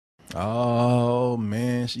Oh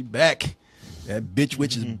man, she back. That bitch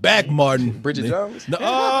witch is back, Martin. Bridget Jones? No,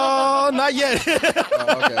 oh, not yet. Okay.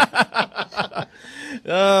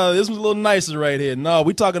 This was a little nicer right here. No,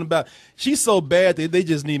 we talking about she's so bad that they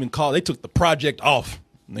just didn't even call. They took the project off.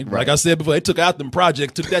 Like I said before, they took out them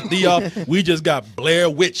projects, took that D off. We just got Blair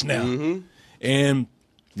Witch now, and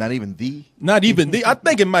not even the. I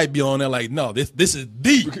think it might be on there. Like, no, this is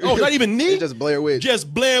the. Oh, not even the. It's just Blair Witch.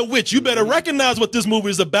 Just Blair Witch. You better recognize what this movie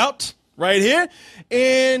is about right here.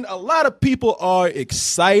 And a lot of people are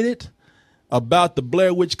excited about the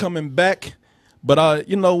Blair Witch coming back. But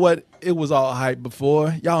you know what? It was all hype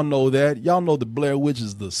before. Y'all know that. Y'all know the Blair Witch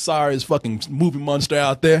is the sorriest fucking movie monster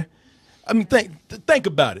out there. I mean, think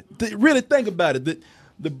about it. Really think about it.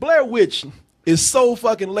 The Blair Witch is so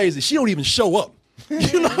fucking lazy. She don't even show up.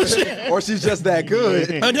 You know, or she's just that good.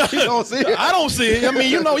 You don't see it. I don't see it. I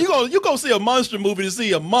mean, you know, you go see a monster movie to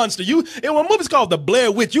see a monster. And when a movie's called The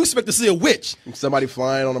Blair Witch, you expect to see a witch. Somebody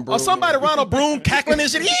flying on a broom. Or somebody around a broom cackling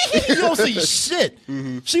and shit. You don't see shit.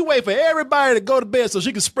 She wait for everybody to go to bed so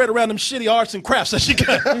she can spread around them shitty arts and crafts that she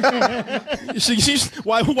got.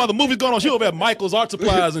 While the movie's going on, she over at Michael's Art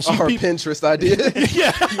Supplies and she her Pinterest idea.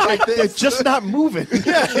 Yeah. Like this. It's just not moving.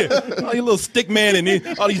 Yeah. All you little stick man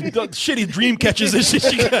and all these shitty dream catchers and shit.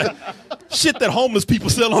 She got shit that homeless people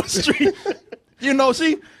sell on the street. You know,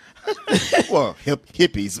 well,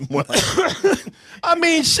 hippies. More like. I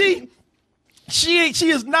mean, she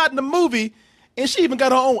is not in the movie, and she even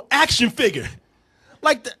got her own action figure.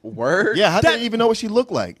 Like word? Yeah, how do you even know what she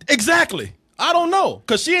looked like? Exactly. I don't know,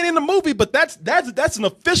 because she ain't in the movie, but that's an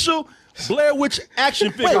official Blair Witch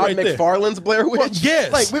action figure right there. McFarlane's Blair Witch? Well,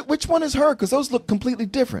 yes. Like, which one is her? Because those look completely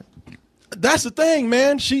different. That's the thing,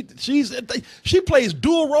 man. She plays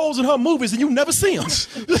dual roles in her movies, and you never see them.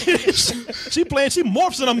 she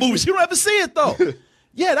morphs in her movies. You don't ever see it though.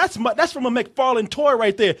 Yeah, that's from a McFarlane toy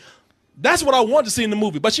right there. That's what I wanted to see in the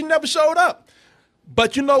movie, but she never showed up.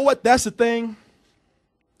 But you know what? That's the thing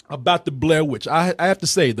about the Blair Witch. I have to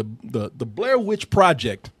say the Blair Witch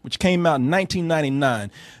Project, which came out in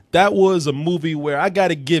 1999, that was a movie where I got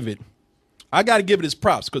to give it its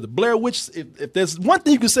props, because the Blair Witch, if there's one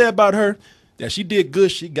thing you can say about her, that she did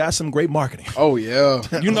good, she got some great marketing. Oh yeah.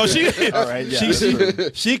 You know, All right, yeah,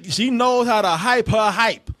 she knows how to hype her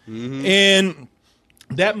hype. And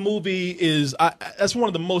that movie that's one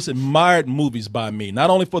of the most admired movies by me, not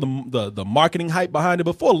only for the marketing hype behind it,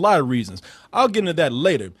 but for a lot of reasons. I'll get into that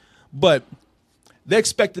later. But they're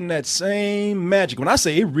expecting that same magic. When I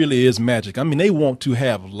say it really is magic, I mean they want to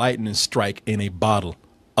have lightning strike in a bottle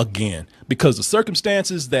again, because the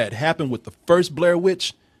circumstances that happened with the first Blair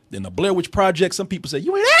Witch, then the Blair Witch Project, some people say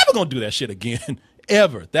you ain't ever gonna do that shit again.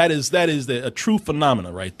 Ever. That is a true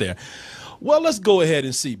phenomenon right there. Well, let's go ahead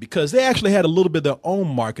and see, because they actually had a little bit of their own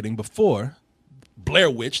marketing before Blair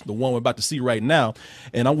Witch, the one we're about to see right now,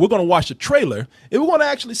 and we're gonna watch the trailer and we're gonna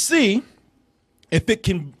actually see if it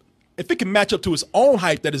can match up to its own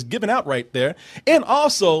hype that is given out right there, and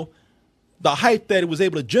also the hype that it was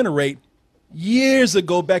able to generate years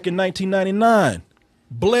ago, back in 1999.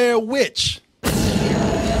 Blair Witch.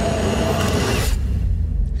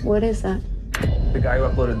 What is that? The guy who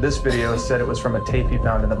uploaded this video said it was from a tape he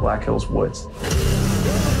found in the Black Hills woods.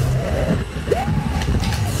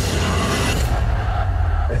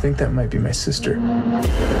 I think that might be my sister.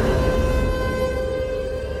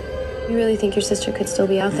 You really think your sister could still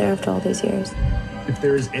be out there after all these years? If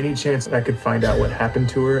there is any chance I could find out what happened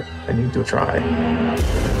to her, I need to try.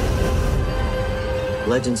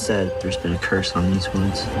 Legend said there's been a curse on these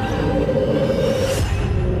woods.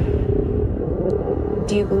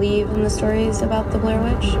 Do you believe in the stories about the Blair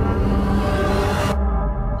Witch?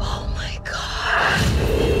 Oh my God.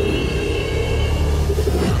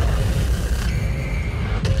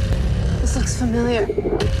 This looks familiar.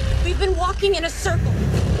 We've been walking in a circle.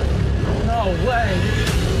 No way.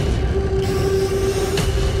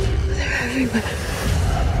 They're everywhere.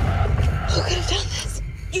 Who could have done this?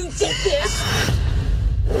 You did this!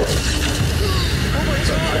 Oh my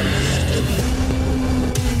God.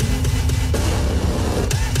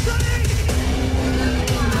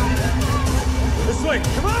 This way,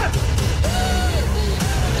 come on!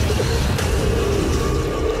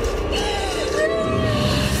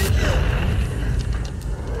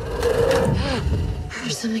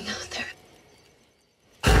 There's something out there.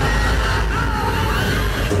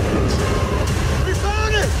 We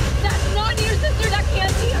found it! That's not your sister! That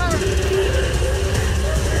can't be her!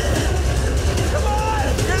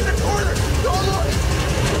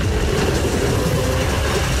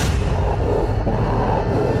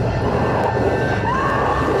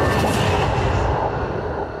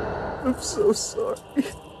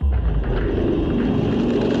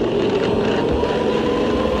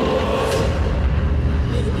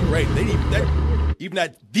 Even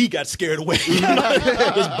that D got scared away.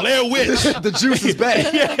 It's Blair Witch. The juice is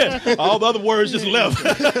back. Yeah, all the other words just left.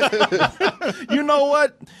 You know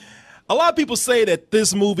what? A lot of people say that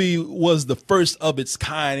this movie was the first of its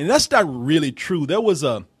kind, and that's not really true. There was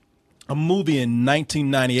a movie in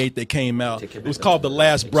 1998 that came out. It was called The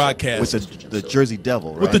Last Broadcast. With the Jersey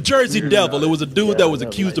Devil, right? With the Jersey Devil. It was a dude that was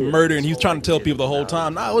accused of murder, and he was trying to tell people the whole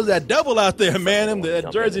time, nah, it was that devil out there, man,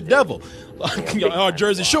 that Jersey Devil. Or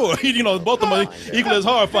Jersey Shore. Both of them are equally as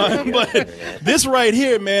horrifying. But this right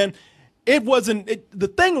here, man, it wasn't,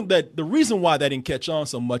 the reason why that didn't catch on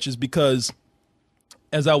so much is because,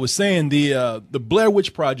 as I was saying, the Blair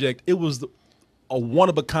Witch Project, it was a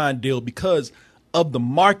one-of-a-kind deal because of the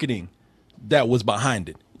marketing that was behind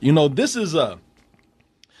it. This was a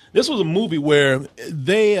movie where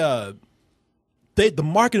the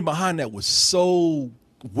marketing behind that was so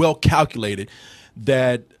well calculated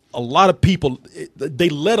that a lot of people, they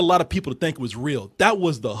led a lot of people to think it was real. That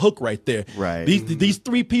was the hook right there. Right. These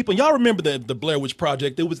three people, y'all remember the Blair Witch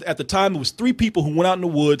Project? It was, at the time, it was three people who went out in the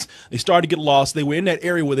woods. They started to get lost. They were in that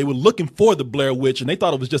area where they were looking for the Blair Witch, and they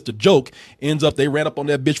thought it was just a joke. Ends up, they ran up on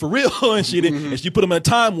that bitch for real, and she put them in a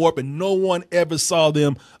time warp, and no one ever saw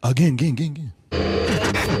them again.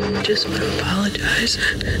 Just want to apologize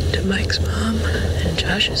to Mike's mom and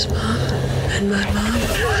Josh's mom and my mom.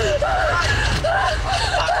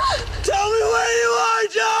 Tell me where you are,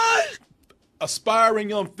 Josh! Aspiring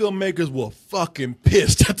young filmmakers were fucking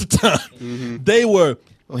pissed at the time. They were.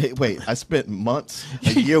 Wait, I spent months,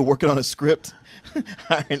 a year working on a script,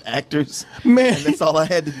 hiring actors. Man, and that's all I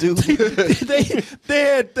had to do.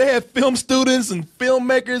 they had film students and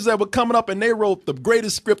filmmakers that were coming up, and they wrote the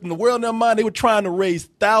greatest script in the world in their mind. They were trying to raise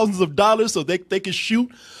thousands of dollars so they could shoot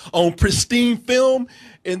on pristine film.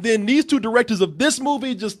 And then these two directors of this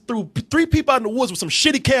movie just threw three people out in the woods with some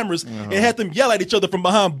shitty cameras and had them yell at each other from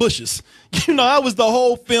behind bushes. That was the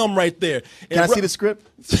whole film right there. Can I see the script?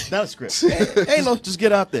 Not a script. Ain't no, just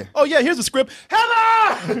get out there. Oh, yeah, here's the script.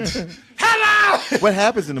 Hello! Hello! What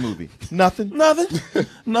happens in the movie? Nothing. Nothing.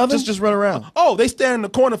 Just run around. Oh, they stand in the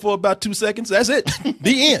corner for about 2 seconds. That's it.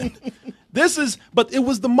 The end. But it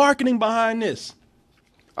was the marketing behind this.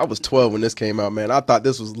 I was 12 when this came out, man. I thought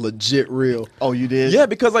this was legit real. Oh, you did? Yeah,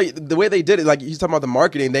 because the way they did it, you talking about the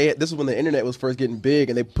marketing, this was when the internet was first getting big,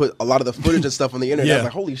 and they put a lot of the footage and stuff on the internet. Yeah. I was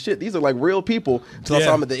like, holy shit, these are real people. Until I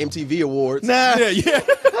saw them at the MTV Awards. Nah. Yeah.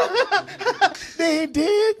 They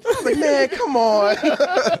did. I was like, man, come on.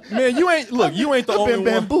 Man, you ain't the only one.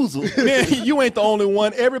 Bamboozled. Man, you ain't the only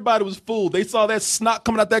one. Everybody was fooled. They saw that snot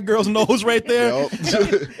coming out that girl's nose right there.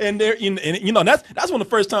 And that's one of the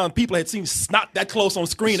first times people had seen snot that close on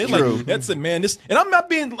screen. It's like, that's it, man. And I'm not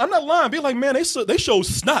lying. Be like, man, they show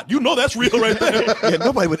snot. That's real right there. Yeah,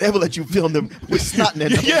 nobody would ever let you film them with snot in their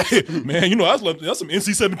nose. Yeah, man, that's some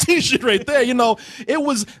NC-17 shit right there. It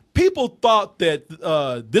was, people thought that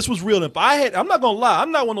this was real. And I'm not gonna lie,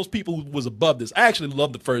 I'm not one of those people who was above this. I actually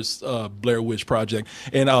love the first Blair Witch Project,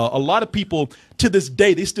 and a lot of people to this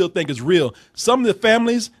day they still think it's real. Some of the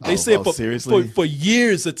families they said for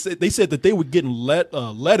years they said that they were getting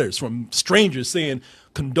letters from strangers saying,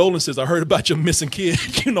 condolences, I heard about your missing kid,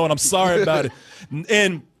 and I'm sorry about it.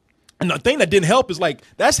 And the thing that didn't help is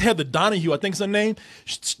that's Heather Donahue, I think is her name.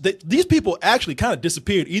 These people actually kind of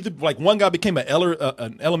disappeared. Either one guy became an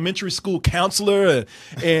elementary school counselor,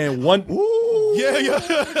 and one, yeah,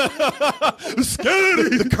 scary.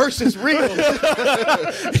 The curse is real.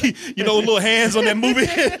 Little hands on that movie.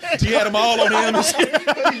 He had them all on him. Use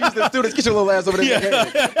the students, get your little ass over there.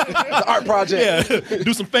 The art project. Yeah,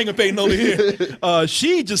 do some finger painting over here.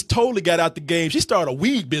 She just totally got out the game. She started a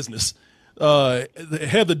weed business.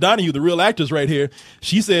 Heather Donahue, the real actress right here,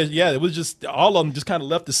 she says, yeah, it was just all of them just kind of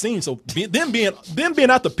left the scene. So them being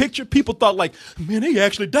out the picture, people thought man, they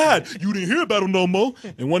actually died. You didn't hear about them no more.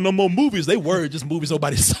 And wasn't no more movies. They were just movies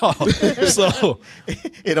nobody saw. So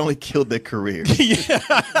it only killed their career.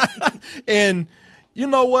 Yeah. And you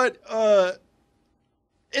know what?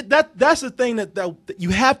 That's the thing that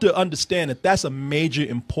you have to understand, that's a major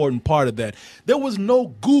important part of that. There was no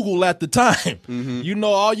Google at the time. Mm-hmm.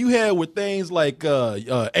 All you had were things like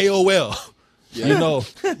AOL. Yeah.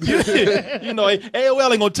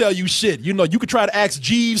 AOL ain't gonna tell you shit. You could try to ask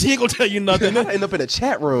Jeeves, he ain't gonna tell you nothing. I end up in a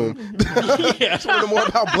chat room. Yeah, learning more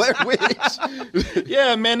about Blair Witch.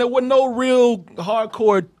 Yeah, man, there were no real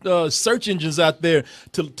hardcore search engines out there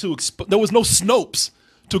there was no Snopes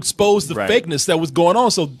to expose the fakeness that was going on.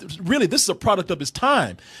 So really, this is a product of his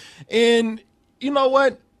time. And you know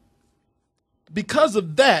what? Because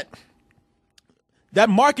of that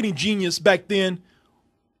marketing genius back then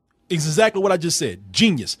is exactly what I just said.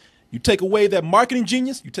 Genius. You take away that marketing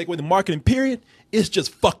genius, you take away the marketing period, it's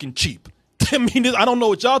just fucking cheap. I mean, I don't know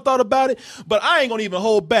what y'all thought about it, but I ain't gonna even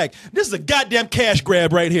hold back. This is a goddamn cash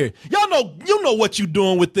grab right here. Y'all know, you know what you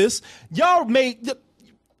doing with this. Y'all made.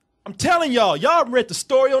 I'm telling y'all read the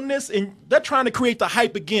story on this, and they're trying to create the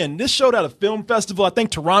hype again. This showed at a film festival, I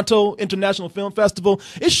think Toronto International Film Festival.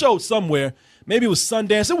 It showed somewhere. Maybe it was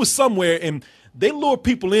Sundance. It was somewhere, and they lured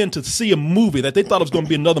people in to see a movie that they thought it was going to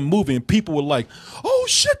be another movie, and people were like, "Oh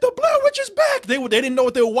shit, the Blair Witch is back!" They didn't know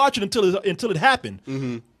what they were watching until it happened.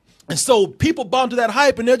 Mm-hmm. And so people bought into that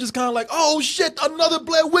hype, and they're just kind of like, "Oh shit, another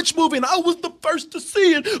Blair Witch movie!" And I was the first to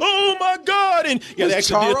see it. Oh my god! And yeah, they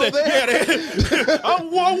actually did that. Yeah, I'm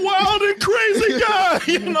one wild and crazy guy.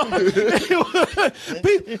 You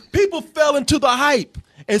know, people fell into the hype.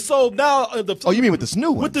 And so now, you mean with this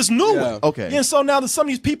new one? With this new one, okay. And so now that some of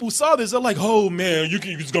these people who saw this, they're like, "Oh man,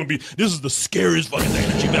 it's gonna be. This is the scariest fucking thing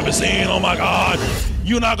that you've ever seen. Oh my god,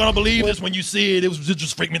 you're not gonna believe this when you see it. It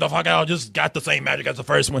just freaked me the fuck out. Just got the same magic as the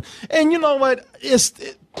first one." And you know what?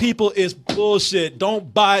 People is bullshit.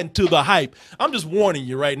 Don't buy into the hype. I'm just warning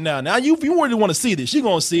you right now. Now, if you really want to see this, you're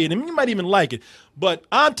gonna see it, and you might even like it. But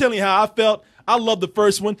I'm telling you how I felt. I love the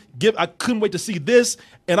first one. I couldn't wait to see this.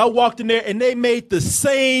 And I walked in there, and they made the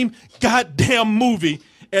same goddamn movie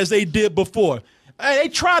as they did before. They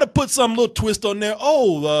tried to put some little twist on there.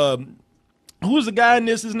 Who's the guy in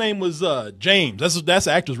this? His name was James. That's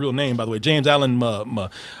the actor's real name, by the way. James Allen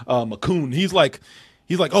McCoon. He's like,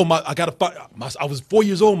 "Oh my! I gotta find. I was 4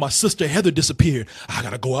 years old. My sister Heather disappeared. I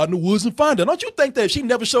gotta go out in the woods and find her." Don't you think that if she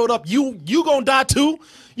never showed up, you gonna die too?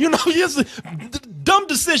 You know, dumb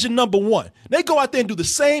decision number one. They go out there and do the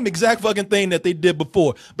same exact fucking thing that they did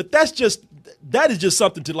before. But that is just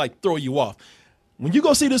something to like throw you off. When you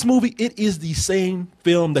go see this movie, it is the same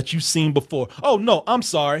film that you've seen before. Oh no, I'm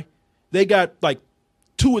sorry. They got like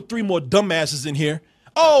 2 or 3 more dumbasses in here.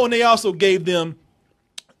 Oh, and they also gave them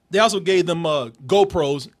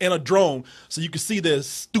GoPros and a drone so you can see their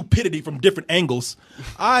stupidity from different angles.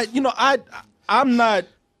 I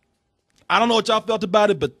don't know what y'all felt about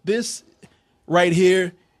it, but this right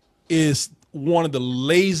here is one of the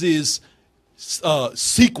laziest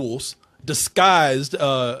sequels disguised,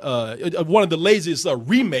 one of the laziest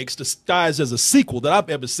remakes disguised as a sequel that I've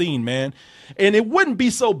ever seen, man. And it wouldn't be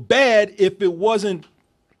so bad if it wasn't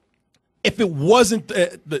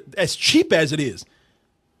as cheap as it is.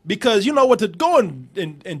 Because you know what, to go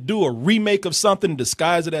and do a remake of something and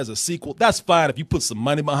disguise it as a sequel, that's fine if you put some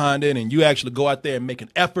money behind it and you actually go out there and make an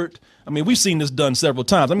effort. I mean, we've seen this done several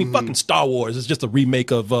times. I mean, fucking Star Wars is just a remake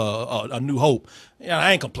of A New Hope. Yeah,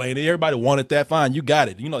 I ain't complaining. Everybody wanted that. Fine, you got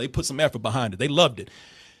it. You know, they put some effort behind it. They loved it.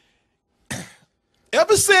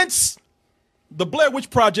 Ever since the Blair Witch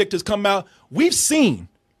Project has come out, we've seen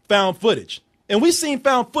found footage. And we've seen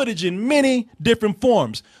found footage in many different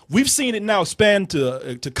forms. We've seen it now expand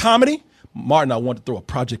to comedy. Martin, I want to throw a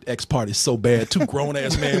Project X party so bad. 2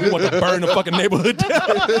 grown-ass men. We want to burn the fucking neighborhood down.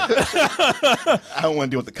 I don't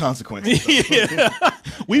want to deal with the consequences. Yeah.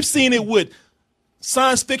 We've seen it with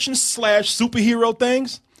science fiction / superhero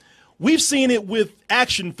things. We've seen it with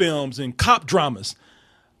action films and cop dramas.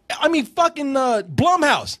 I mean, fucking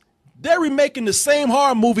Blumhouse. They're remaking the same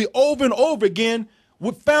horror movie over and over again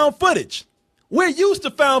with found footage. We're used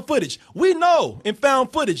to found footage. We know in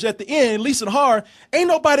found footage at the end, at least in horror, ain't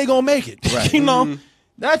nobody gonna make it. Right. You know,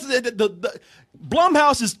 that's the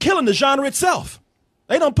Blumhouse is killing the genre itself.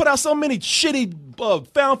 They don't put out so many shitty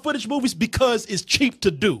found footage movies because it's cheap to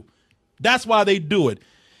do. That's why they do it.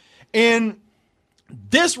 And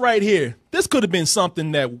this right here, this could have been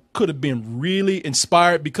something that could have been really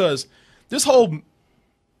inspired, because this whole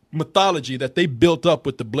mythology that they built up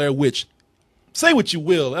with the Blair Witch, say what you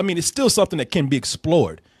will, I mean, it's still something that can be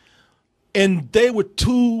explored. And they were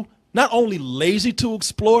too, not only lazy to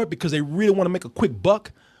explore it because they really want to make a quick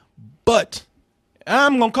buck, but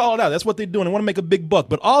I'm going to call it out. That's what they're doing. They want to make a big buck,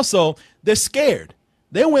 but also they're scared.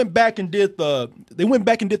 They went back and did the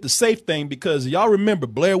safe thing, because y'all remember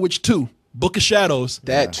Blair Witch 2, Book of Shadows.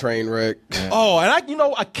 That train wreck. Oh, and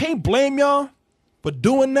I can't blame y'all for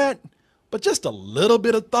doing that. But just a little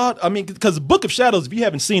bit of thought. I mean, because Book of Shadows, if you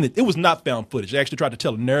haven't seen it, it was not found footage. They actually tried to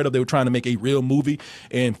tell a narrative. They were trying to make a real movie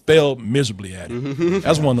and failed miserably at it.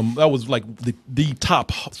 That's one of them. That was like the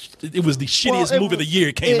top. It was the shittiest movie of the year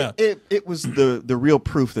it came out. It was the real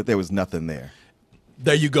proof that there was nothing there.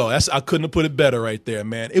 There you go. I couldn't have put it better right there,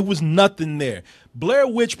 man. It was nothing there. Blair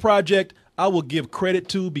Witch Project, I will give credit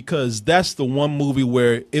to, because that's the one movie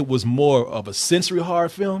where it was more of a sensory horror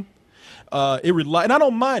film. And I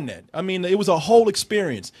don't mind that. I mean, it was a whole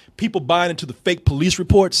experience. People buying into the fake police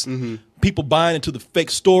reports, people buying into the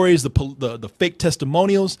fake stories, the fake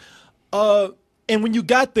testimonials. And when you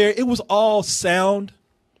got there, it was all sound,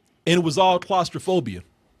 and it was all claustrophobia.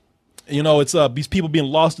 You know, it's these people being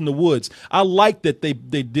lost in the woods. I like that they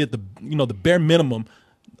did the bare minimum,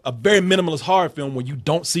 a very minimalist horror film where you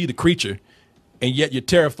don't see the creature, and yet you're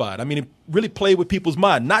terrified. I mean, it really played with people's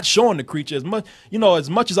mind, not showing the creature as much. You know, as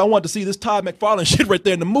much as I wanted to see this Todd McFarlane shit right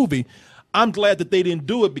there in the movie, I'm glad that they didn't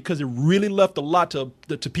do it because it really left a lot to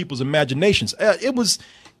people's imaginations.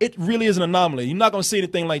 It really is an anomaly. You're not going to see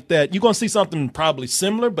anything like that. You're going to see something probably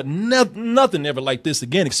similar, but nothing ever like this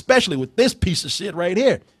again, especially with this piece of shit right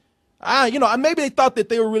here. Maybe they thought that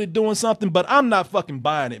they were really doing something, but I'm not fucking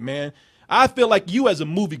buying it, man. I feel like you as a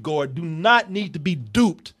moviegoer do not need to be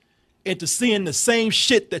duped into seeing the same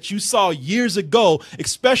shit that you saw years ago,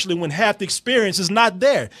 especially when half the experience is not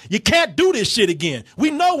there. You can't do this shit again. We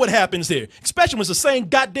know what happens here, especially when it's the same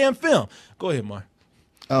goddamn film. Go ahead, Mark.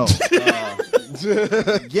 Oh,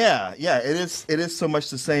 yeah, it is so much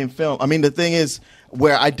the same film. I mean, the thing is,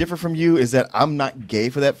 where I differ from you is that I'm not gay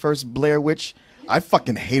for that first Blair Witch. I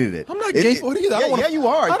fucking hated it. I'm not gay for it either. Yeah, you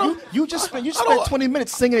are. You just spent 20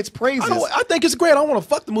 minutes singing its praises. I think it's great. I don't want to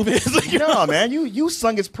fuck the movie. No, man, you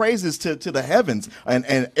sung its praises to the heavens,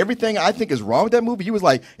 and everything I think is wrong with that movie. You was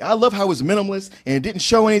like, I love how it was minimalist and it didn't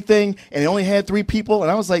show anything, and it only had 3 people,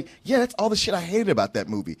 and I was like, yeah, that's all the shit I hated about that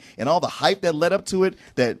movie, and all the hype that led up to it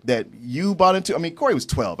that you bought into. I mean, Korey was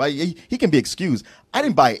 12. He can be excused. I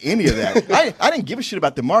didn't buy any of that. I didn't give a shit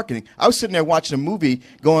about the marketing. I was sitting there watching a movie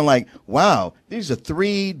going like, wow, these are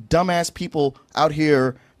 3 dumbass people out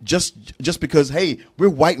here just because, hey, we're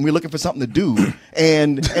white and we're looking for something to do.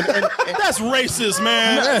 And that's racist,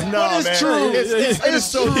 man. No, it's man. True. It is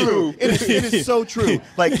so true. It is so true.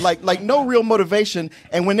 Like no real motivation.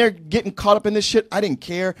 And when they're getting caught up in this shit, I didn't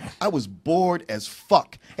care. I was bored as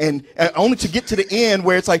fuck. And only to get to the end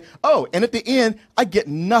where it's like, oh, and at the end, I get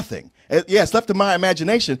nothing. Yeah, it's left to my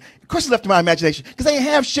imagination. Of course it's left to my imagination because they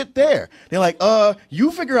have shit there. They're like,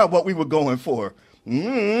 you figure out what we were going for.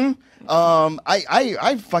 I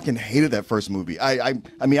fucking hated that first movie. I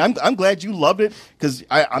mean, I'm glad you loved it because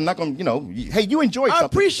I'm not going to, hey, you enjoyed something. I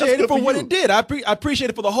appreciate it for what it did. I appreciate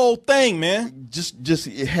it for the whole thing, man.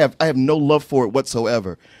 I have no love for it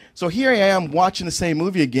whatsoever. So here I am watching the same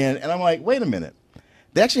movie again, and I'm like, wait a minute.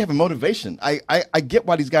 They actually have a motivation. I get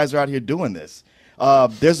why these guys are out here doing this.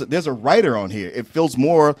 There's a writer on here. It feels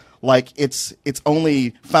more like it's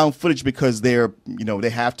only found footage because they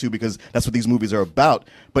have to, because that's what these movies are about.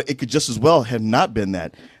 But it could just as well have not been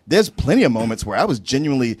that. There's plenty of moments where I was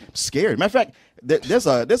genuinely scared. Matter of fact,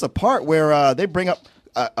 there's a part where they bring up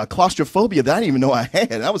a claustrophobia that I didn't even know I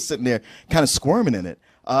had. I was sitting there kind of squirming in it.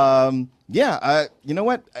 You know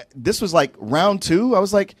what? This was like round 2. I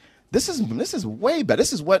was like, this is way better.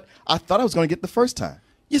 This is what I thought I was going to get the first time.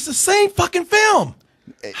 It's the same fucking film.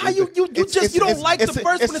 How you don't like the first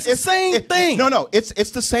one? It's the same thing. No,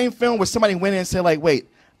 it's the same film where somebody went in and said like, wait,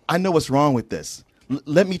 I know what's wrong with this.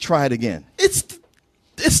 Let me try it again. It's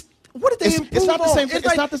what did they improve It's not the same. on?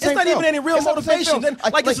 It's not the same. It's not even any real motivation.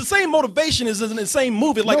 It's the same motivation as in the same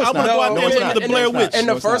movie. Like, I want to go out there and look at the Blair Witch. And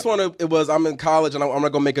the first one, it was I'm in college and I'm going to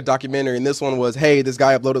go make a documentary. And this one was, hey, this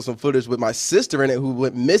guy uploaded some footage with my sister in it who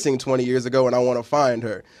went missing 20 years ago, and I want to find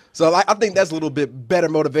her. So I think that's a little bit better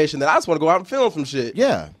motivation than I just want to go out and film some shit.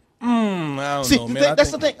 Yeah. I don't know, man.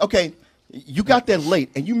 That's the thing. Okay. You got there late,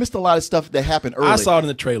 and you missed a lot of stuff that happened early. I saw it in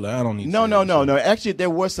the trailer. I don't need. No. Actually, there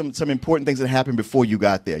were some important things that happened before you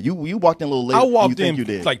got there. You walked in a little late. I walked in you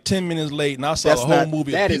did. like 10 minutes late, and I saw the whole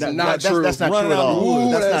movie. That is not true. That's not true at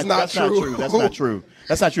all. That's not true. That's not true.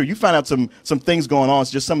 That's not true. You found out some things going on.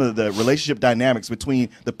 It's just some of the relationship dynamics between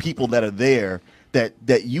the people that are there.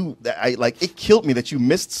 It killed me that you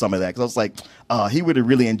missed some of that, because I was like, he would have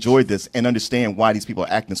really enjoyed this and understand why these people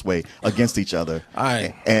are acting this way against each other.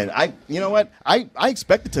 You know what? I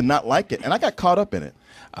expected to not like it, and I got caught up in it.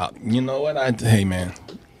 You know what? Hey, man,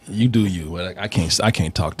 you do you. I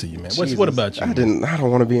can't talk to you, man. What about you? I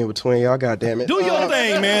don't want to be in between y'all. God damn it. Do your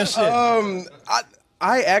thing, man. Shit.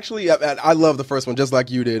 I actually, I love the first one just like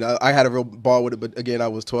you did. I had a real ball with it, but again, I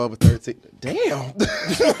was 12 or 13. Damn.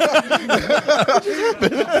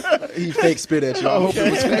 He fake spit at you. I hope it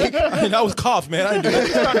was fake. That was cough, man. I didn't do that.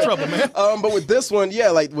 It's not trouble, man. But with this one, yeah,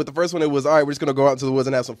 like with the first one, it was, all right, we're just going to go out into the woods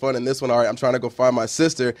and have some fun. And this one, all right, I'm trying to go find my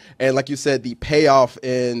sister. And like you said, the payoff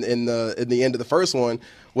in the end of the first one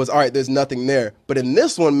was, all right, there's nothing there. But in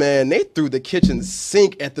this one, man, they threw the kitchen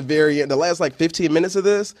sink at the very end. The last like 15 minutes of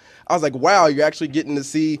this, I was like, wow, you're actually getting to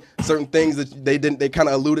see certain things that they kind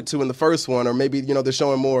of alluded to in the first one, or maybe, they're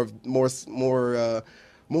showing more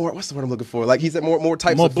more, what's the word I'm looking for? Like he said, more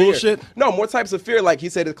types More of fear. bullshit? No, more types of fear. Like he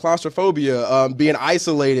said, it's claustrophobia, being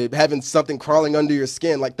isolated, having something crawling under your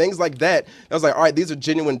skin, like things like that. I was like, all right, these are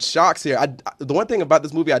genuine shocks here. The one thing about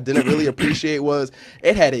this movie I didn't really appreciate was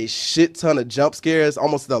it had a shit ton of jump scares,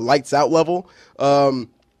 almost the lights out level.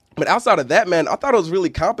 But outside of that, man, I thought it was really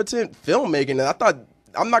competent filmmaking, and I thought,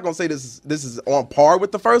 I'm not gonna say this is on par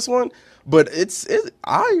with the first one, but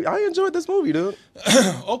I enjoyed this movie, dude.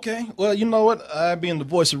 Okay, well, you know what? I being the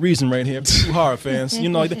voice of reason right here. Two horror fans, you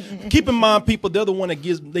know, keep in mind, people, they're the one that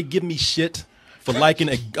give me shit for liking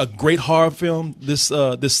a great horror film this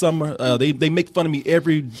summer. They make fun of me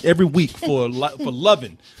every week for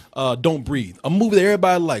loving Don't Breathe, a movie that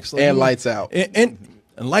everybody likes. And Lights Out. And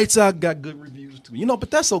Lights Out got good reviews too. You know,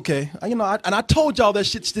 but that's okay. I told y'all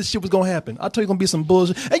this shit was gonna happen. I told you gonna be some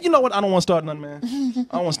bullshit. And you know what? I don't want to start nothing, man.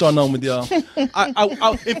 I don't want to start nothing with y'all.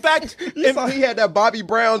 In fact, you saw he had that Bobby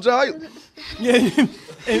Brown jaw. Yeah.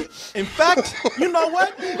 In fact, you know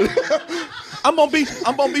what? I'm gonna be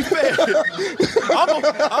fair.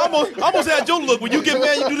 I almost had your look when you get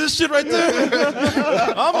mad. You do this shit right there.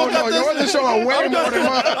 Yours is showing way more than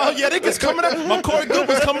mine. Oh yeah, it's coming out. My Korey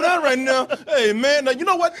Coleman's coming out right now. Hey man, you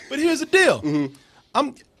know what? But here's the deal.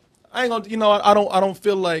 I ain't gonna. You know, I don't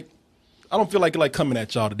feel like coming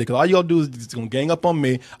at y'all today because all y'all do is just gonna gang up on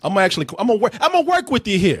me. I'm gonna work with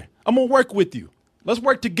you here. I'm gonna work with you. Let's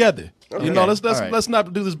work together. Okay. You know, let's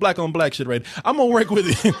not do this black on black shit right. I'm gonna work with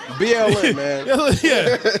you. BLM, man.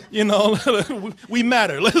 Yeah, you know, we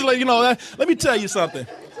matter. Let me tell you something.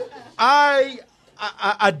 I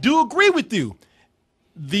do agree with you.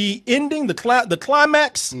 The ending, the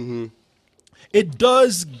climax. Mm-hmm. It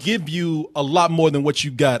does give you a lot more than what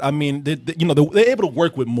you got. I mean, they're able to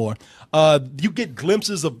work with more. You get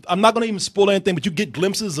glimpses of, I'm not going to even spoil anything, but you get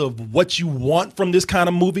glimpses of what you want from this kind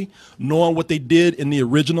of movie, knowing what they did in the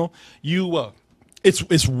original.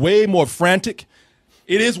 It's way more frantic.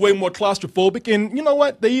 It is way more claustrophobic. And you know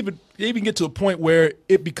what? They even get to a point where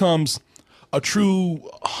it becomes a true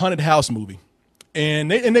haunted house movie.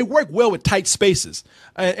 And they work well with tight spaces,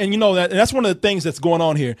 and you know that's one of the things that's going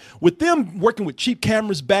on here with them working with cheap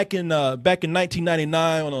cameras back in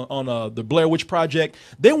 1999 on the Blair Witch Project.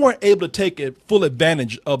 They weren't able to take a full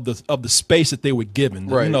advantage of the space that they were given.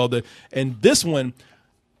 Right. You know, and this one,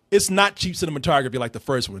 it's not cheap cinematography like the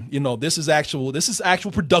first one. You know, this is actual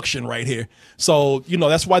production right here. So you know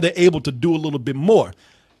that's why they're able to do a little bit more.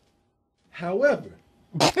 However.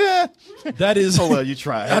 That is. Oh well, you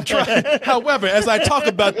try. I try. However, as I talk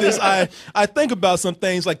about this, I think about some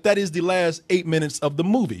things like that is the last 8 minutes of the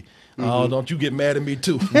movie. Oh, don't you get mad at me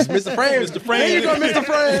too, Mr. Frames. Mr. Frames. There you go, Mr.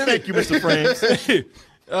 Frames. Thank you, Mr. Frames.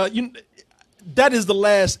 That is the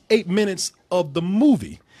last 8 minutes of the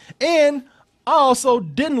movie, and I also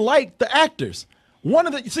didn't like the actors.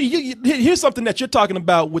 Here's something that you're talking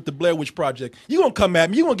about with the Blair Witch Project. You're going to come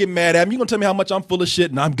at me. You're going to get mad at me. You're going to tell me how much I'm full of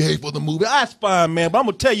shit and I'm gay for the movie. That's fine, man. But I'm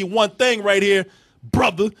going to tell you one thing right here,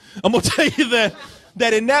 brother. I'm going to tell you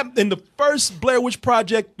that in the first Blair Witch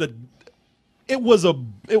Project, it was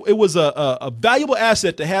a valuable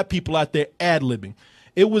asset to have people out there ad-libbing.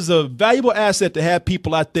 It was a valuable asset to have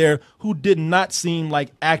people out there who did not seem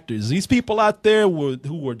like actors. These people out there who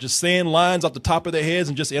were just saying lines off the top of their heads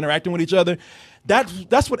and just interacting with each other.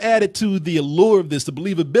 That's what added to the allure of this, the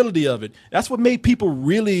believability of it. That's what made people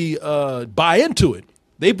really buy into it.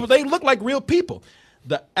 They look like real people.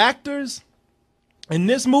 The actors in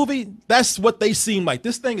this movie, that's what they seem like.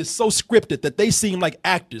 This thing is so scripted that they seem like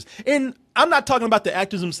actors. And I'm not talking about the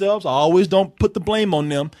actors themselves. I always don't put the blame on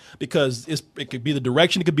them because it could be the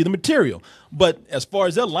direction, it could be the material. But as far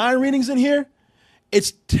as their line readings in here,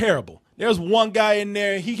 it's terrible. There's one guy in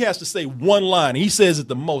there, he has to say one line. He says it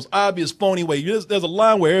the most obvious, phony way. There's a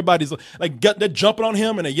line where everybody's like, they're jumping on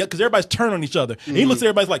him, and because everybody's turning on each other. And he looks at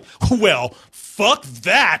everybody's like, well, fuck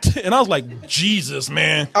that. And I was like, Jesus,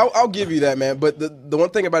 man. I'll give you that, man. But the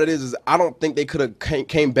one thing about it is I don't think they could have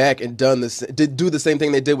came back and do the same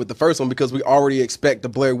thing they did with the first one because we already expect the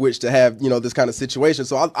Blair Witch to have, this kind of situation.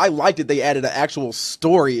 So I liked it. They added an actual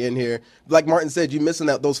story in here. Like Martin said, you're missing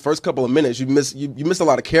those first couple of minutes. You miss a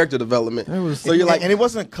lot of character development. So you're like, and it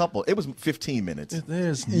wasn't a couple. It was 15 minutes.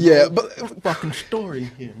 There's but fucking story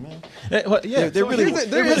here, man. There really was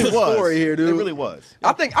a story here, dude. There really was.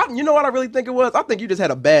 I think you know what I really think it was. I think you just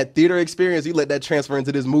had a bad theater experience. You let that transfer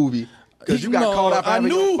into this movie because you got called out. I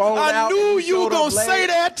knew you were gonna say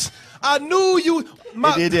that. I knew you.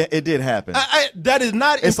 It did happen. That is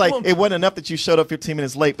not. It's like it wasn't enough that you showed up 15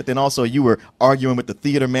 minutes late, but then also you were arguing with the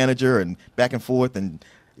theater manager and back and forth and.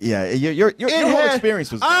 Yeah, your whole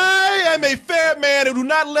experience was. I am a fair man who do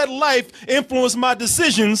not let life influence my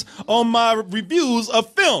decisions on my reviews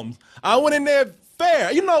of films. I went in there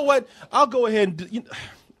fair. You know what? I'll go ahead and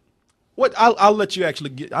what I'll let you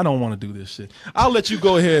actually get. I don't want to do this shit. I'll let you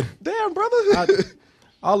go ahead. Damn, brother.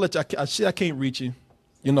 I'll let you. I can't reach you.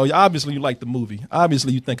 You know, obviously you like the movie.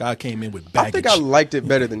 Obviously you think I came in with baggage. I think I liked it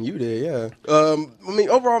better than you did, yeah. I mean,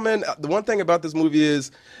 overall, man, the one thing about this movie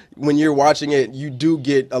is when you're watching it, you do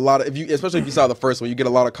get a lot of, especially if you saw the first one, you get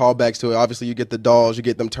a lot of callbacks to it. Obviously, you get the dolls, you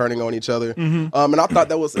get them turning on each other. And I thought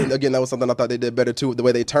that was, and again, that was something I thought they did better too, the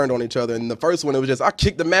way they turned on each other. And the first one, it was just, I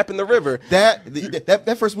kicked the map in the river.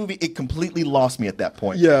 That first movie, it completely lost me at that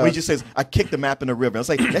point. Yeah. When he just says, I kicked the map in the river. I was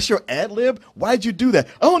like, that's your ad lib? Why'd you do that?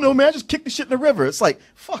 Oh, no, man, I just kicked the shit in the river. It's like,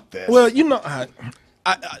 fuck this. Well, you know,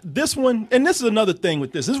 this one, and this is another thing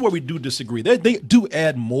with this. This is where we do disagree. They do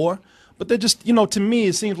add more, but they're just, you know, to me,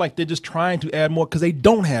 it seems like they're just trying to add more because they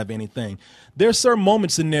don't have anything. There's certain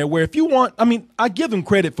moments in there where if you want, I mean, I give them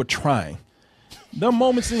credit for trying. There are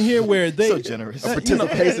moments in here where they... So generous. A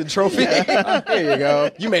participation trophy. There you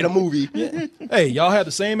go. You made a movie. Yeah. Hey, y'all have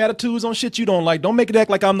the same attitudes on shit you don't like. Don't make it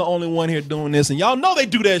act like I'm the only one here doing this. And y'all know they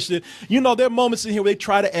do that shit. You know, there are moments in here where they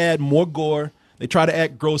try to add more gore. They try to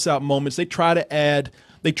add gross out moments. They try to add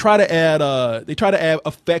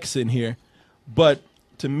effects in here. But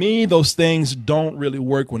to me, those things don't really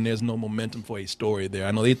work when there's no momentum for a story there.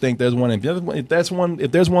 I know they think there's one.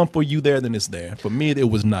 If there's one for you there, then it's there. For me, it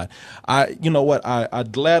was not. You know what?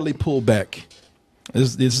 I'd gladly pull back.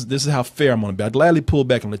 This is how fair I'm going to be. I'd gladly pull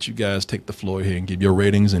back and let you guys take the floor here and give your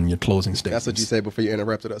ratings and your closing statements. That's what you said before you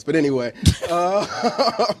interrupted us. But anyway,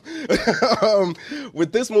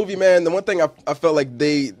 with this movie, man, the one thing I felt like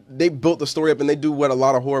they built the story up, and they do what a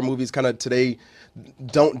lot of horror movies kind of today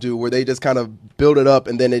don't do, where they just kind of build it up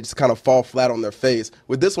and then they just kind of fall flat on their face.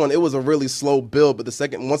 With this one, it was a really slow build, but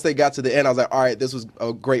once they got to the end, I was like, all right, this was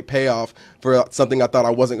a great payoff for something I thought I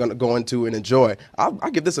wasn't going to go into and enjoy. I'll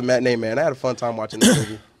give this a matinee, man. I had a fun time watching this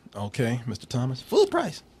movie. Okay, Mr. Thomas, full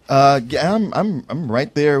price. Yeah, I'm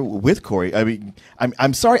right there with Korey. I mean,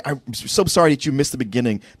 I'm sorry. I'm so sorry that you missed the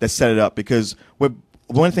beginning that set it up, because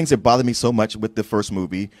one of the things that bothered me so much with the first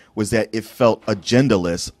movie was that it felt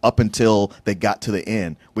agendaless up until they got to the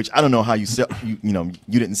end, which I don't know how you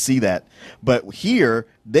didn't see that. But here,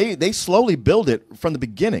 they slowly build it from the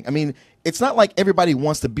beginning. I mean, it's not like everybody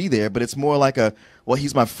wants to be there, but it's more like well,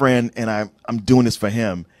 he's my friend and I'm doing this for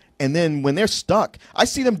him. And then when they're stuck, I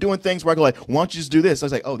see them doing things where I go like, why don't you just do this? I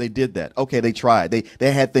was like, oh, they did that. Okay, they tried.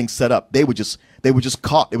 They had things set up. They were just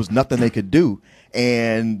caught. There was nothing they could do.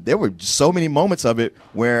 And there were so many moments of it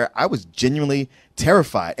where I was genuinely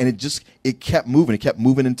terrified, and it kept moving. It kept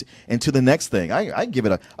moving into the next thing. I give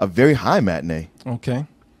it a very high matinee. Okay.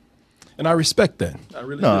 And I respect that. I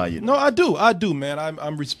really do. No, I do, man.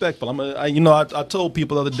 I'm respectful. I told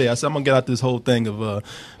people the other day, I said, I'm going to get out this whole thing of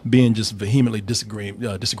being just vehemently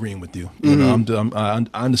disagreeing with you. You know, I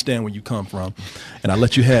understand where you come from, and I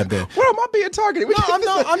let you have that. Where am I being targeted?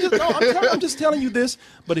 I'm just telling you this.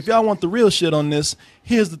 But if y'all want the real shit on this,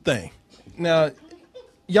 here's the thing. Now,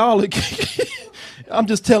 y'all... I'm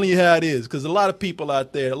just telling you how it is, because a lot of people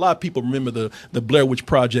out there, remember the Blair Witch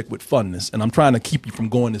Project with funness, and I'm trying to keep you from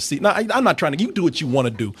going to see. Now, I'm not trying to. You do what you want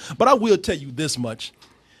to do, but I will tell you this much: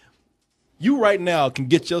 you right now can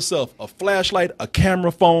get yourself a flashlight, a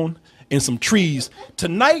camera phone, and some trees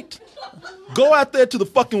tonight. Go out there to the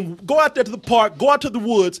park, go out to the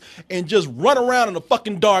woods, and just run around in the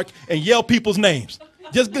fucking dark and yell people's names.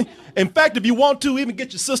 In fact, if you want to, even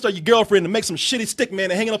get your sister or your girlfriend to make some shitty stick man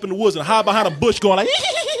and hang up in the woods and hide behind a bush going like,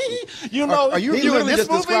 you know. Are you doing this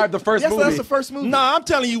movie? Described the first movie. That's the first movie. Nah, I'm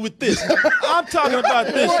telling you with this. I'm talking about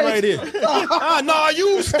this right here. No,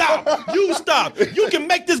 you stop. You stop. You can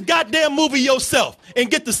make this goddamn movie yourself and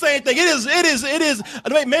get the same thing. It is.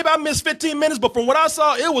 Maybe I missed 15 minutes, but from what I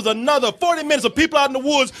saw, it was another 40 minutes of people out in the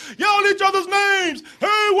woods yelling each other's names.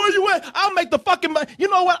 Hey, where you at? I'll make the fucking, you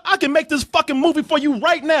know what? I can make this fucking movie for you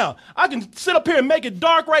right now. I can sit up here and make it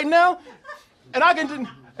dark right now, and all I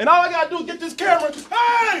gotta do is get this camera.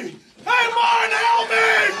 Hey, Martin, help me!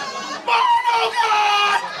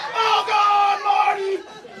 Martin, oh God, Marty!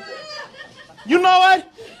 You know what?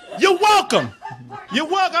 You're welcome. You're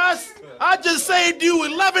welcome. I just saved you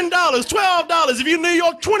 $11, $12. If you're New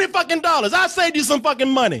York, $20 fucking. I saved you some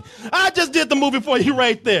fucking money. I just did the movie for you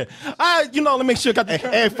right there. Let me make sure I got the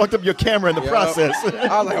camera. And fucked up your camera in the process.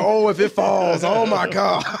 I was like, oh, if it falls, oh my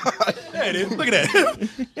God. There it is. Look at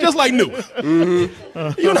that. Just like new.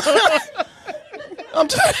 Mm-hmm. You know, I'm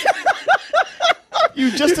telling you. You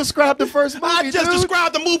just described the first movie. I just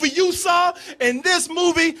described the movie you saw, and this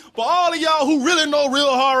movie, for all of y'all who really know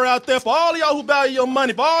real horror out there, for all of y'all who value your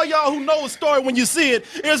money, for all y'all who know a story when you see it,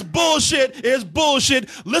 it's bullshit. It's bullshit.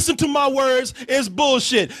 Listen to my words. It's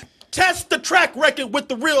bullshit. Test the track record with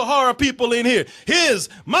the real horror people in here. His,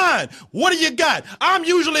 mine. What do you got? I'm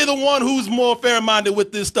usually the one who's more fair-minded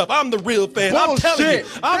with this stuff. I'm the real fan. I'm telling you.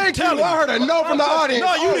 Thank you. I heard a no from the audience.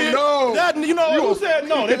 No, you didn't. No. Who said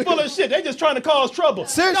no? They're full of shit. They just trying to cause trouble.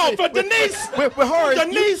 Seriously. No, for Denise. With horror,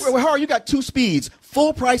 Denise. with horror, you got two speeds: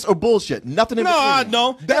 full price or bullshit. Nothing in between. I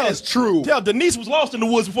know. That is true. Tell Denise was lost in the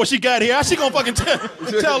woods before she got here. How she gonna fucking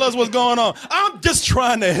tell us what's going on? I'm just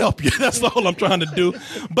trying to help you. That's all I'm trying to do.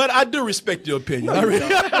 But I do respect your opinion. No, you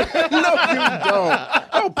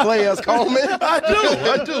don't. Don't play us, Coleman.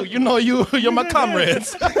 I do. You know, you're my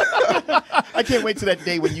comrades. I can't wait till that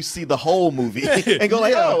day when you see the whole movie and go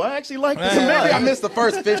like, oh, I actually like this. Maybe I missed the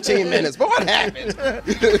first 15 minutes, but what happened?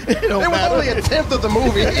 It was only a tenth of the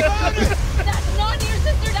movie. That's not your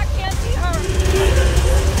sister. That can't be her.